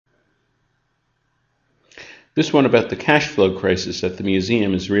This one about the cash flow crisis at the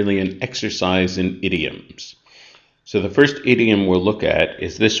museum is really an exercise in idioms. So the first idiom we'll look at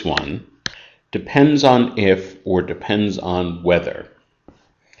is this one: depends on if or depends on whether.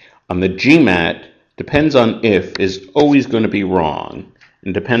 On the GMAT, depends on if is always going to be wrong,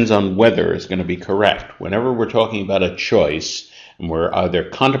 and depends on whether is going to be correct. Whenever we're talking about a choice, and we're either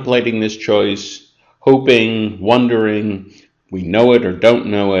contemplating this choice, hoping, wondering, we know it or don't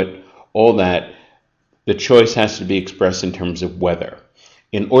know it, all that, the choice has to be expressed in terms of whether.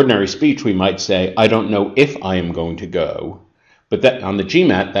 In ordinary speech, we might say, I don't know if I am going to go, but that, on the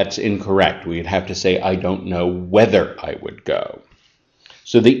GMAT, that's incorrect. We'd have to say, I don't know whether I would go.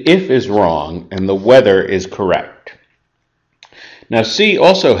 So the if is wrong, and the whether is correct. Now, C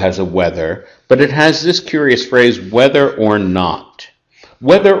also has a whether, but it has this curious phrase, whether or not.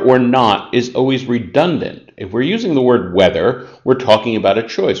 Whether or not is always redundant. If we're using the word whether, we're talking about a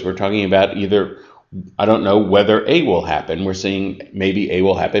choice. We're talking about either, I don't know whether A will happen. We're saying maybe A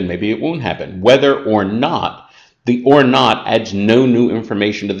will happen, maybe it won't happen. Whether or not, the or not adds no new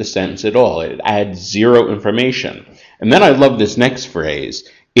information to the sentence at all. It adds zero information. And then I love this next phrase.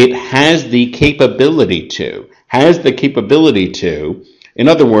 It has the capability to. Has the capability to, in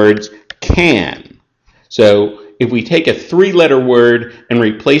other words, can. So if we take a three-letter word and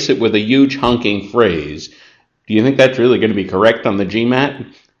replace it with a huge honking phrase, do you think that's really going to be correct on the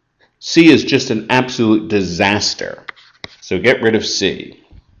GMAT? C is just an absolute disaster. So get rid of C.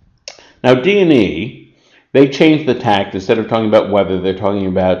 Now D and E, they changed the tact. Instead of talking about whether, they're talking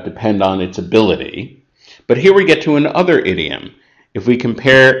about depend on its ability. But here we get to another idiom. If we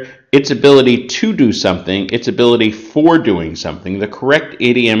compare its ability to do something, its ability for doing something, the correct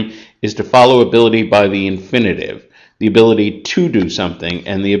idiom is to follow ability by the infinitive. The ability to do something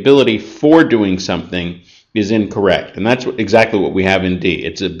and the ability for doing something is incorrect. And that's exactly what we have in D.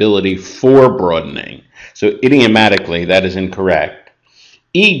 It's ability for broadening. So idiomatically, that is incorrect.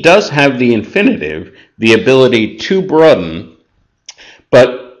 E does have the infinitive, the ability to broaden,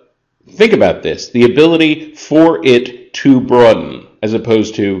 but think about this, the ability for it to broaden, as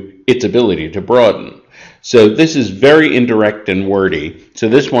opposed to its ability to broaden. So this is very indirect and wordy, so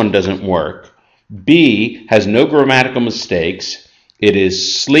this one doesn't work. B has no grammatical mistakes. It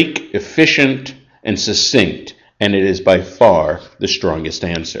is sleek, efficient, and succinct, and it is by far the strongest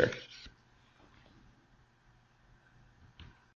answer.